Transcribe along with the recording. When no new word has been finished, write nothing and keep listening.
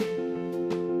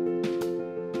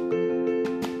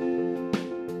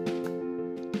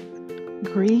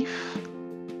Grief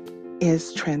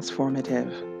is transformative.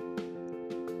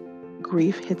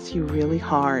 Grief hits you really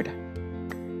hard.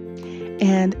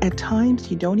 And at times,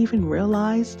 you don't even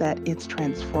realize that it's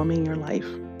transforming your life.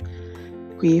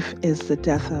 Grief is the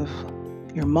death of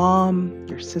your mom,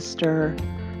 your sister,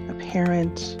 a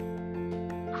parent.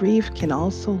 Grief can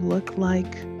also look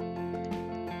like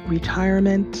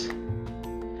retirement,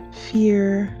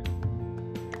 fear,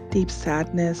 deep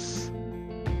sadness,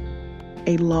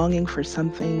 a longing for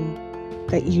something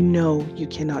that you know you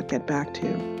cannot get back to.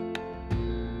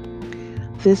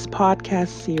 This podcast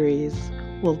series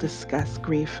will discuss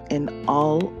grief in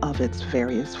all of its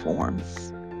various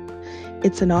forms.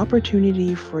 It's an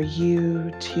opportunity for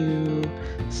you to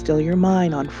still your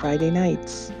mind on Friday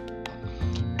nights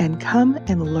and come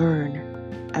and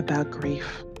learn about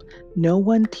grief. No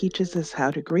one teaches us how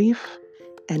to grieve,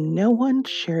 and no one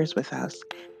shares with us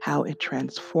how it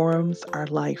transforms our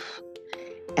life.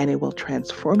 And it will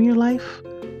transform your life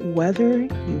whether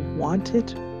you want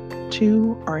it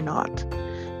to or not.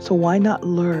 So why not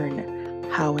learn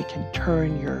how it can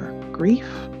turn your grief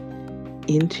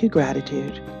into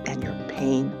gratitude and your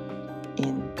pain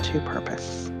into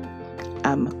purpose?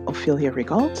 I'm Ophelia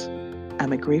Rigault.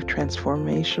 I'm a grief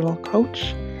transformational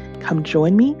coach. Come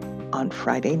join me on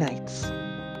Friday nights.